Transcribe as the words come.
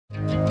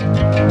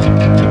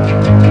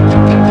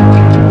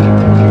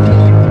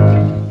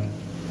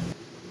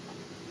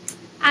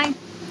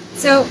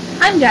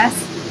Jess,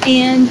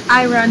 and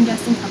I run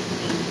Jess &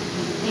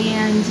 Company.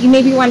 And you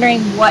may be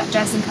wondering what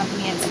Jess &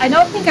 Company is. I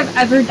don't think I've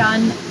ever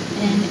done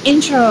an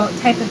intro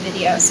type of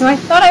video, so I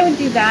thought I would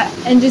do that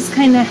and just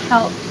kind of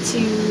help to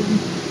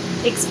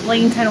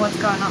explain kind of what's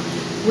going on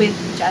with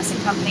Jess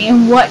 & Company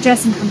and what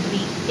Jess &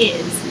 Company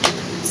is.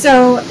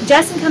 So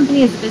Jess &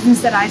 Company is a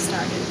business that I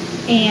started,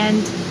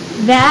 and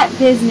that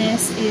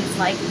business is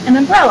like an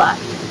umbrella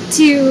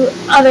to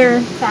other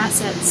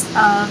facets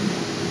of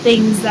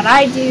things that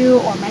I do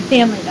or my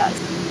family does.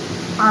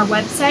 Our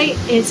website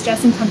is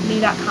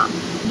jessandcompany.com.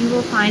 You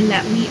will find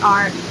that we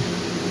are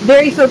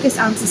very focused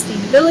on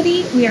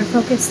sustainability. We are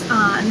focused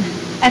on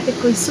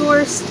ethically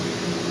sourced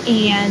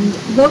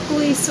and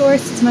locally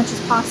sourced as much as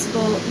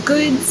possible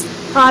goods,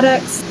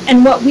 products,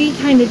 and what we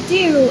kind of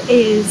do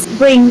is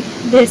bring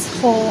this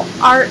whole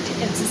art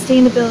and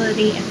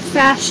sustainability and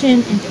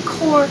fashion and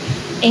decor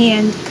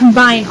and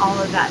combine all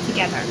of that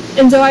together.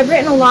 And so I've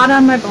written a lot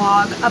on my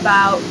blog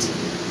about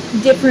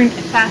different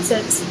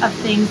facets of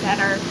things that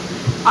are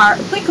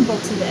applicable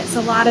to this.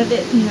 A lot of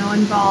it,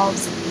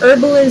 involves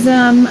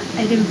herbalism,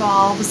 it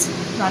involves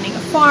running a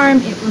farm,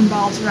 it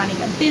involves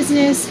running a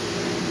business,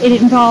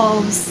 it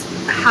involves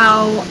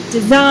how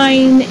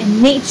design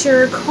and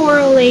nature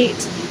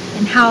correlate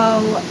and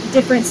how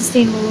different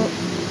sustainable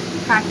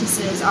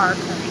practices are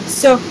occurring.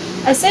 So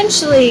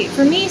essentially,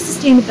 for me,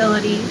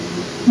 sustainability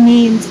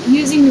means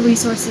using the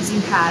resources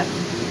you have,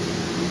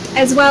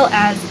 as well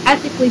as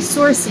ethically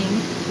sourcing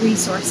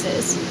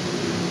resources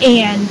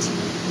and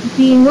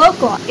being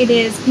local. It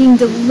is being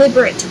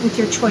deliberate with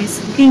your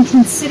choices, being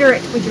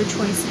considerate with your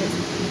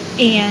choices,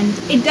 and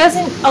it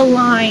doesn't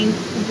align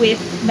with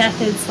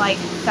methods like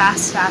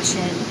fast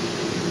fashion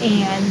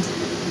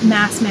and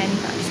mass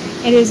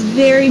manufacturing. It is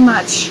very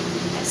much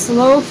a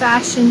slow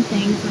fashion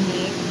thing for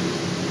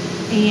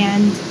me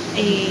and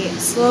a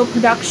slow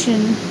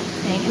production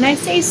thing. And I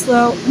say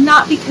slow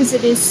not because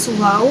it is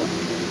slow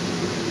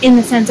in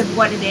the sense of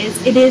what it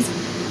is,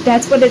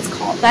 that's what it's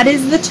called. That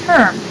is the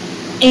term.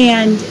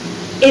 And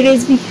it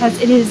is because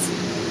it is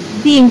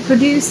being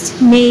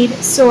produced, made,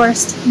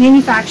 sourced,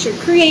 manufactured,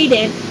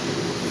 created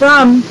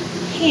from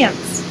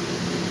hands,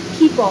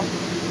 people,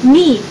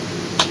 me,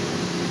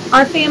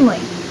 our family.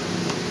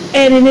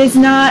 And it is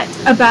not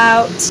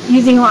about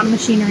using a lot of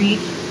machinery,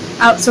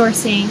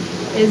 outsourcing.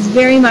 It is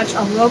very much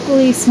a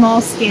locally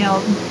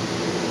small-scale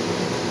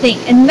thing.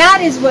 And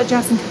that is what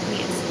Jess &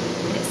 Company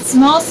is. It is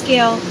small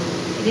scale,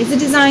 it is a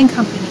design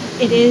company,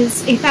 it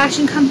is a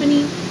fashion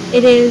company,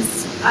 it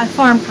is a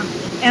farm company.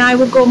 And I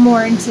will go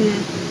more into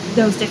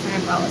those different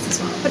umbrellas as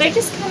well. But I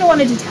just kind of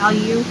wanted to tell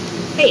you,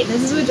 hey,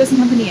 this is what Jess &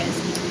 Company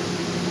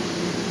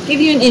is. Give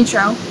you an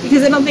intro,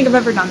 because I don't think I've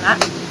ever done that.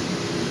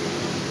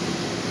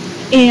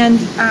 And,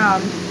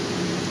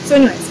 so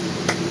anyways,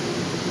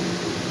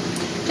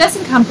 Jess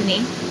 &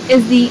 Company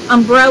is the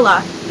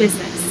umbrella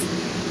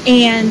business.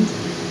 And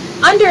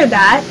under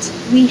that,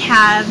 we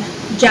have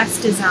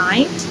Jess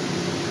Designed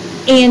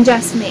and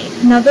Jess Made.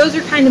 Now, those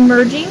are kind of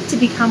merging to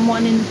become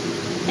one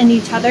in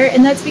each other,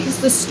 and that's because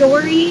the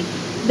story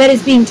that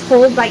is being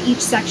told by each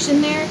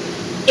section there,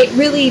 it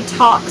really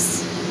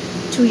talks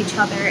to each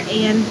other,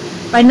 and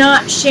by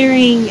not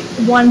sharing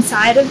one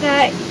side of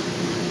that,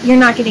 you're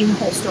not getting the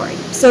whole story.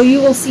 So you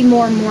will see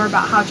more and more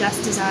about how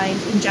Jess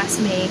Designed and Jess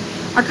Made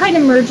are kind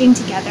of merging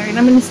together, and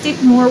I'm going to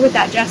stick more with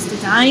that Jess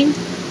Designed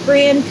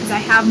brand because I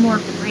have more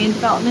of the brand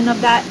development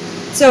of that.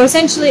 So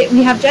essentially,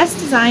 we have Jess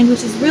Designed,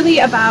 which is really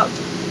about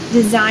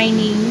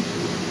designing.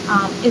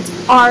 It's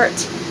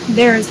art.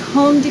 There's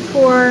home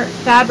decor,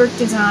 fabric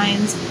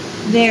designs,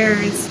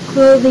 there's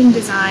clothing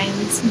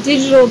designs,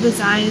 digital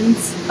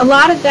designs. A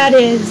lot of that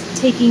is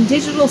taking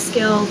digital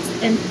skills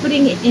and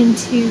putting it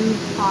into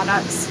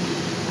products,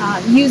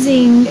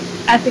 using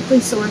ethically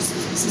sourced,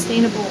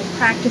 sustainable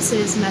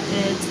practices,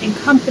 methods, and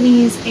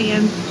companies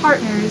and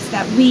partners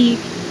that we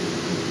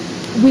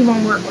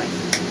want to work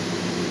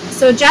with.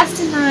 So Jess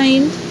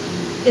Designed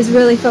is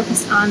really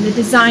focused on the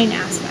design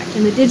aspect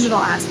and the digital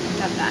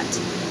aspect of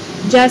that.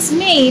 Jess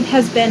Made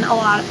has been a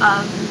lot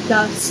of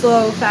the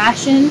slow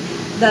fashion,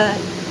 the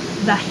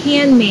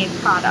handmade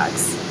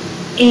products,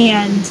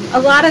 and a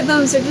lot of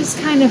those are just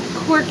kind of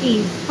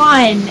quirky,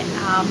 fun.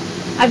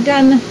 I've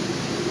done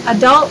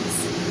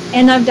adults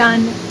and I've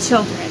done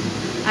children.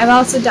 I've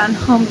also done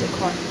home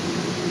decor.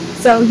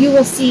 So you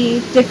will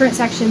see different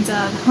sections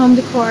of home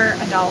decor,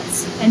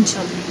 adults, and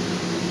children.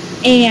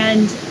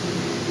 And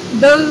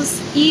those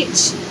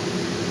each,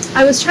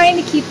 I was trying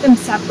to keep them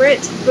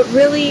separate, but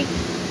really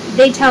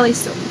they tell a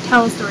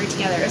story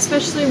together,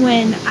 especially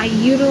when I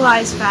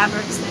utilize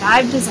fabrics that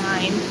I've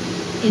designed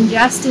in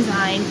Jess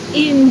Designed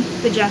in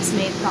the Jess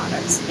Made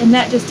products. And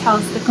that just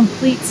tells the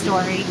complete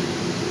story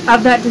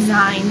of that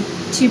design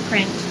to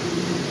print,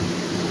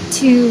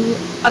 to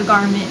a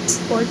garment,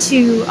 or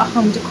to a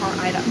home decor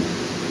item.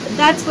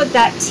 That's what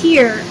that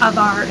tier of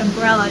our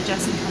umbrella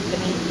Jess &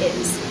 Company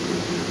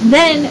is.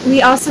 Then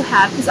we also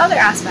have this other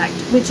aspect,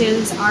 which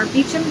is our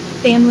Beauchamp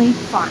Family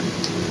Farm,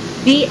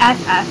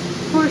 BFF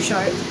for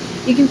short.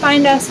 You can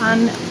find us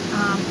on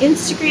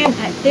Instagram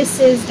at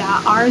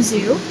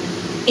thisis.rzoo,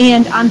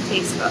 and on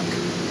Facebook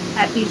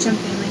at Beauchamp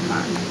Family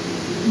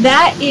Farm.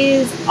 That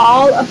is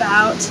all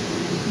about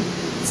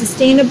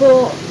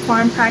sustainable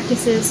farm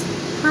practices,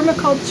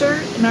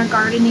 permaculture in our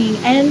gardening,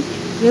 and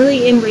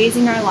really in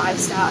raising our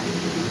livestock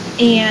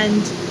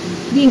and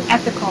being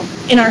ethical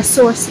in our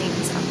sourcing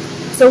and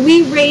stuff. So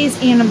we raise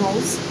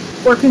animals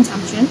for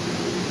consumption.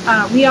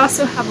 We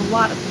also have a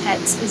lot of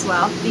pets as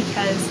well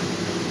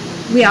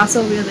because we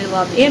also really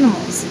love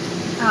animals.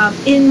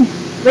 In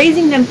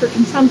raising them for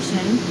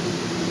consumption,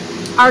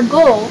 our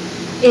goal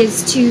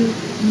is to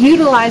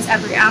utilize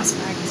every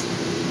aspect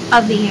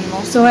of the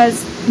animal so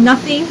as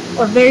nothing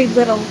or very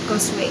little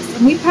goes to waste.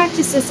 And we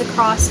practice this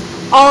across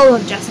all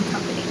of Jess &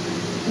 Company.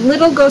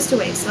 Little goes to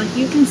waste. Like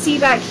you can see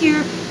back here,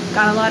 I've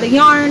got a lot of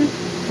yarn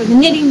for the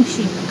knitting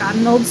machine. I've got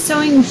an old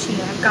sewing machine.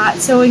 I've got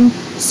sewing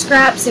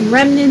scraps and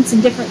remnants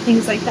and different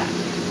things like that.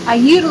 I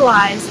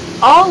utilize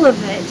all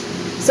of it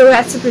so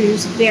as to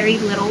produce very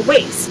little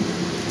waste.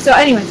 So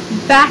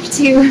anyways, back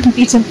to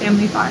Beauchamp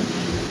Family Farm.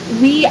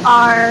 We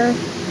are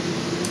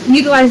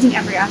utilizing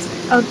every aspect.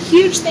 A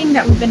huge thing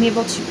that we've been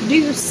able to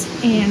produce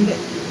and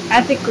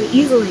ethically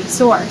easily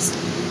sourced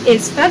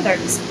is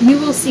feathers. You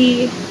will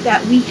see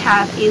that we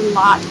have a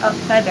lot of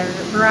feather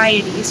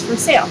varieties for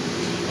sale.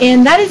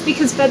 And that is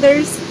because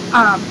feathers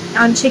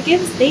on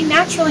chickens, they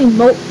naturally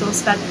molt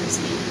those feathers.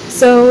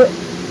 So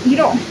you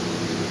don't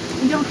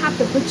have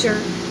to butcher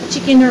a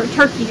chicken or a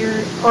turkey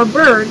or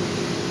bird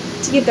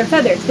to get their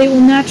feathers. They will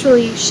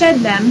naturally shed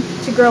them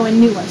to grow in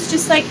new ones.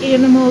 Just like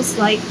animals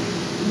like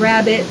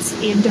rabbits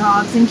and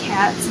dogs and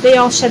cats, they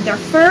all shed their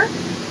fur.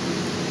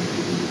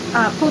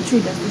 Poultry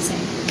does the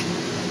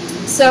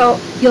same. So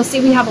you'll see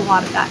we have a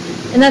lot of that.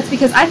 And that's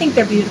because I think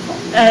they're beautiful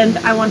and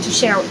I want to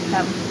share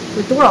them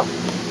with the world.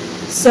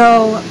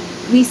 So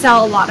we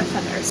sell a lot of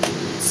feathers.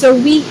 So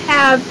we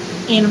have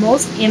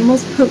animals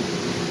poop,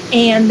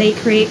 and they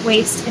create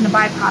waste in a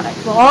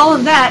byproduct. Well, all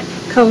of that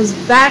goes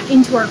back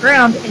into our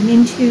ground and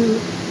into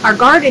our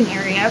garden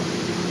area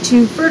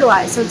to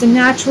fertilize. So it's a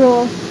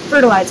natural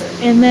fertilizer.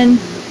 And then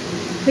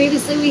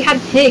previously we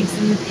had pigs,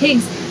 and the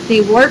pigs,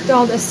 they worked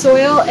all the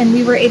soil, and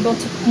we were able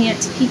to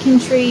plant pecan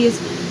trees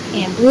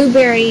and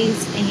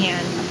blueberries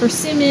and a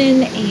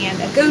persimmon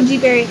and a goji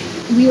berry.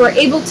 We were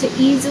able to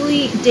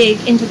easily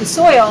dig into the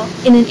soil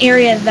in an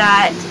area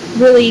that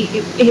really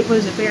it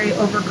was a very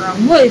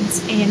overgrown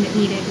woods, and it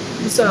needed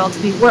the soil to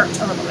be worked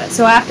a little bit.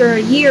 So after a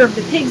year of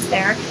the pigs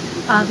there,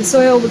 the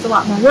soil was a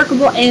lot more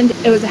workable, and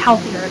it was a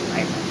healthier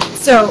environment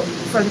so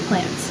for the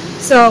plants.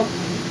 So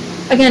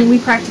again, we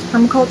practice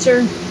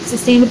permaculture,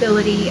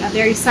 sustainability, a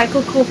very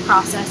cyclical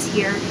process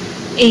here,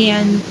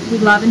 and we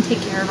love and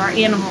take care of our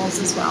animals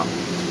as well.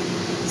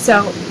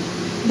 So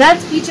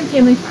that's Beauchamp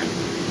Family Farm.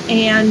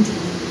 And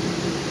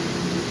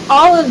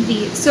all of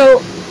these,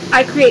 so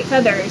I create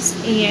feathers,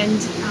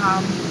 and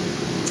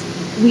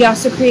we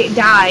also create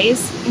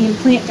dyes and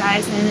plant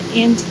dyes,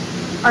 and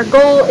our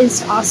goal is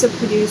to also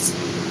produce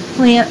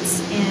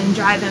plants and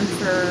dry them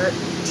for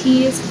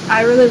teas.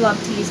 I really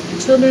love teas. My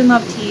children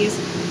love teas,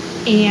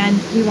 and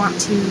we want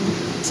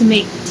to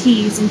make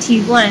teas and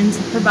tea blends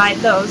and provide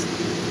those.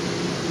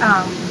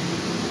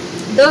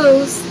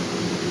 Those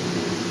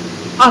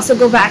also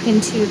go back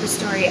into the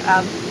story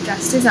of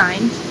Jess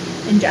Designed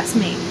and Jess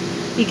Made,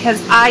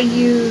 because I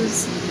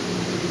use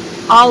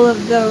all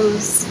of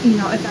those,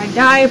 if I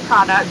dye a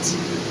product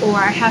or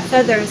I have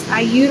feathers,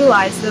 I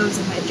utilize those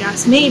in my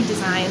Jess Made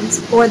designs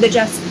or the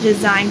Jess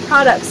Designed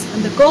products.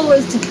 And the goal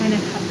is to kind of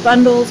have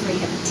bundles where you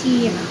have a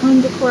tea and a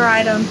home decor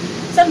item,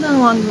 something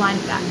along the line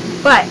of that.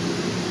 But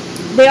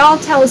they all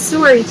tell a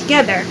story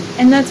together,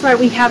 and that's why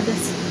we have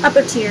this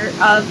upper tier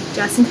of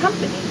Jess &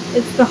 Company.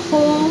 It's the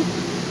whole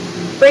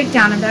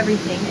breakdown of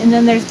everything, and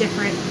then there's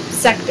different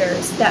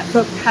sectors that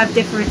have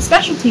different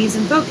specialties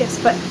and focus,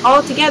 but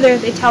all together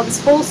they tell this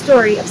whole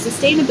story of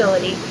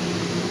sustainability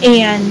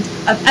and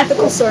of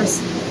ethical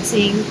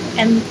sourcing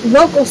and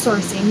local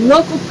sourcing,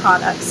 local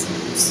products,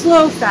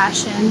 slow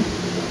fashion,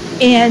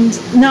 and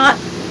not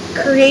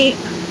create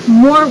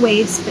more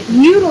waste, but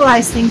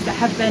utilize things that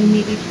have been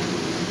maybe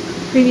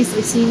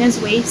previously seen as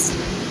waste,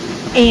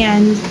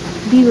 and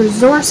be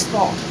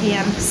resourceful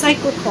and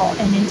cyclical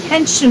and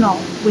intentional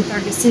with our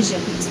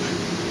decisions.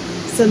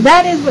 So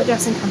that is what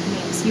Jess & Company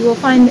is. You will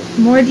find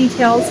more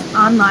details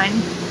online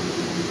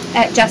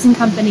at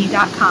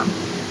jessandcompany.com.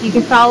 You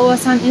can follow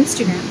us on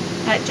Instagram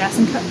at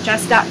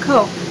jess.co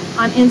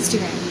on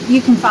Instagram.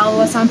 You can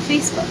follow us on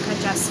Facebook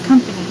at Jess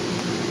Company.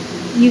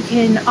 You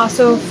can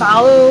also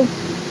follow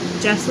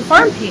Jess the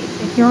Farm page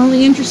if you're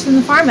only interested in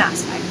the farm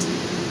aspect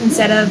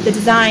instead of the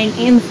design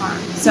and the farm.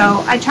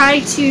 So I try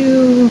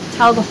to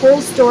tell the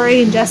whole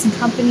story in Jess &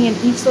 Company, and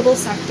each little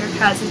sector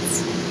has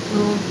its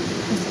little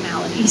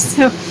personality.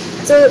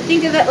 So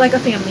think of it like a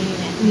family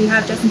unit. You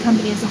have Jess &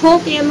 Company as a whole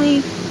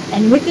family,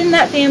 and within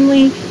that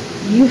family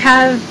you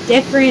have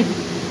different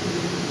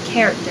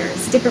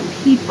characters, different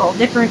people,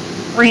 different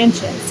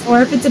branches.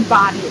 Or if it's a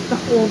body, it's the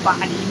whole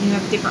body, and you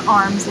have different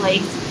arms,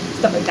 legs,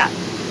 stuff like that.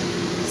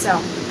 So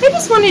I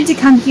just wanted to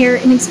come here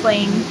and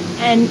explain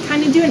and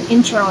kind of do an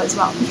intro as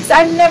well, because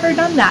I've never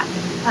done that.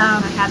 I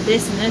have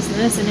this and this and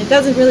this, and it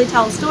doesn't really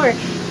tell a story.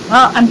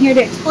 Well, I'm here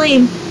to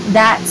explain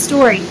that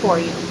story for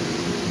you.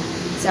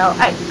 So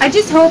I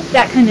just hope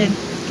that kind of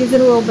gives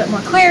it a little bit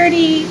more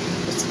clarity,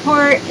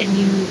 support, and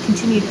you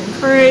continue to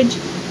encourage.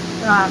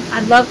 I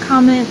love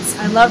comments,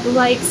 I love the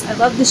likes, I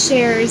love the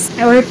shares,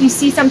 or if you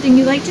see something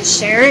you like, just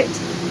share it,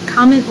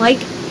 comment, like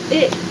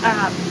it.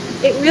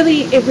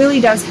 It really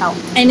does help,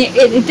 and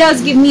it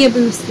does give me a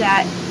boost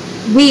that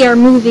we are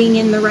moving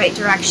in the right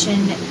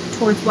direction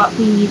towards what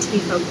we need to be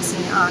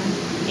focusing on,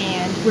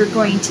 and we're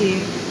going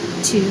to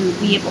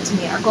be able to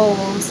meet our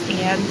goals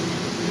and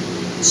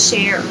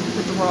share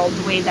with the world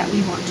the way that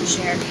we want to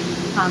share,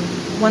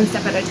 one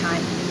step at a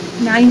time.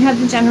 Now you have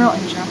the general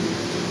intro.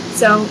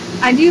 So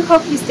I do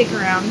hope you stick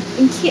around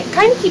and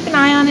kind of keep an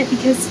eye on it,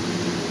 because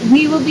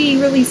we will be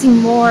releasing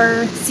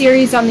more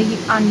series on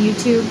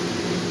YouTube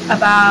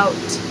about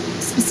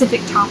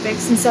specific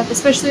topics and stuff,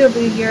 especially over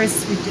the years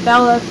as we've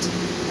developed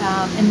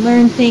and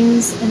learned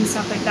things and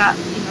stuff like that.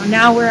 You know,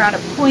 now we're at a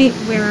point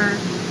where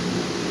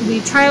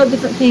we've trialed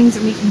different things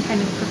and we can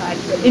kind of provide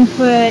good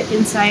input,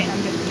 insight on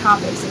different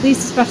topics, at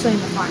least especially in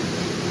the farm.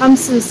 When it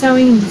comes to the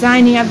sewing and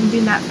designing, I've been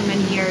doing that for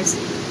many years.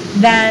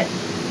 That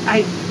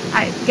I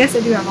guess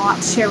I do have a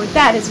lot to share with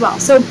that as well.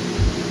 So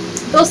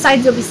both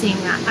sides you'll be seeing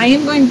that. I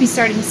am going to be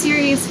starting a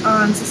series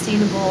on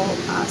sustainable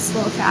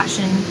slow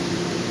fashion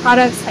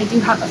products. I do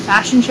have a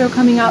fashion show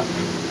coming up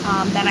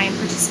that I am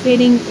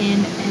participating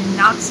in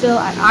Knoxville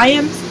at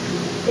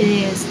Ijams. It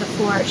is the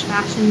Fleurish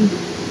fashion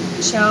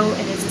show.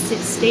 It is a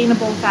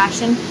sustainable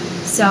fashion.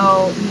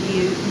 So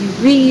you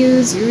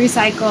reuse, you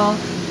recycle,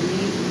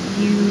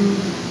 you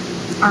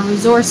are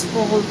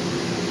resourceful.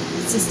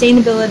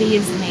 Sustainability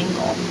is the main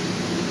goal.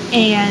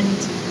 And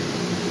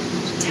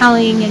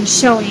telling and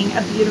showing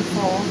a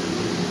beautiful,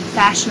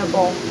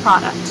 fashionable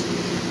product.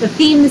 The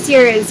theme this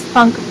year is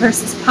funk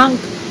versus punk,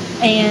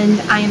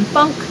 and I am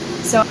funk,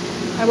 so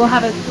I will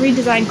have a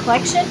redesign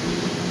collection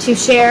to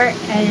share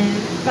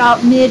in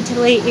about mid to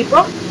late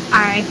April.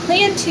 I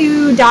plan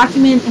to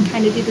document and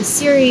kind of do the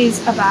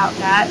series about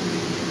that.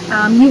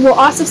 You will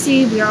also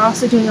see we are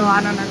also doing a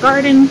lot on our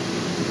garden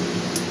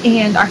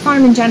and our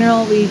farm in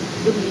general. We've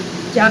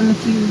done a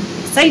few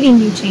exciting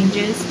new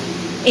changes,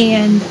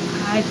 and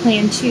I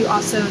plan to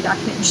also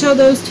document and show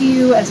those to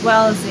you as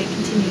well as they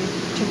continue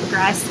to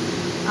progress.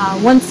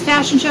 Once the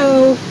fashion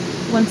show,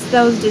 once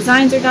those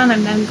designs are done,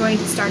 I'm then going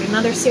to start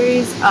another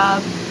series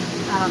of,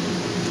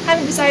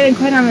 haven't decided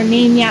quite on a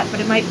name yet, but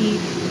it might be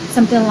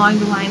something along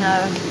the line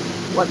of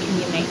what can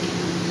you make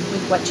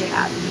with what you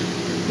have.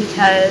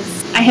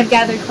 Because I have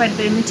gathered quite a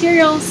bit of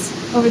materials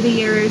over the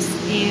years,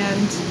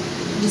 and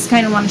I just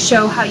kind of want to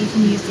show how you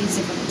can use these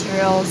different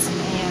materials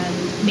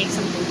and make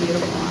something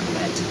beautiful out of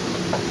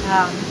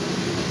it.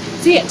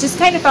 So yeah, just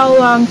kind of follow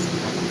along,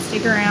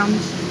 stick around.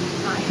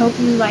 I hope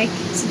you like,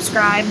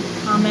 subscribe,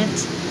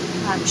 comment,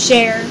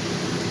 share,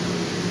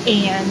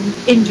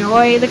 and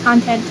enjoy the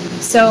content.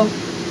 So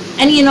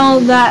any and all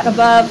of that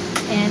above,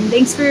 and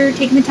thanks for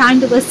taking the time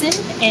to listen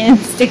and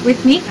stick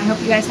with me. I hope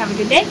you guys have a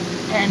good day,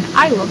 and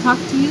I will talk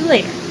to you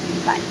later.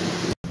 Bye.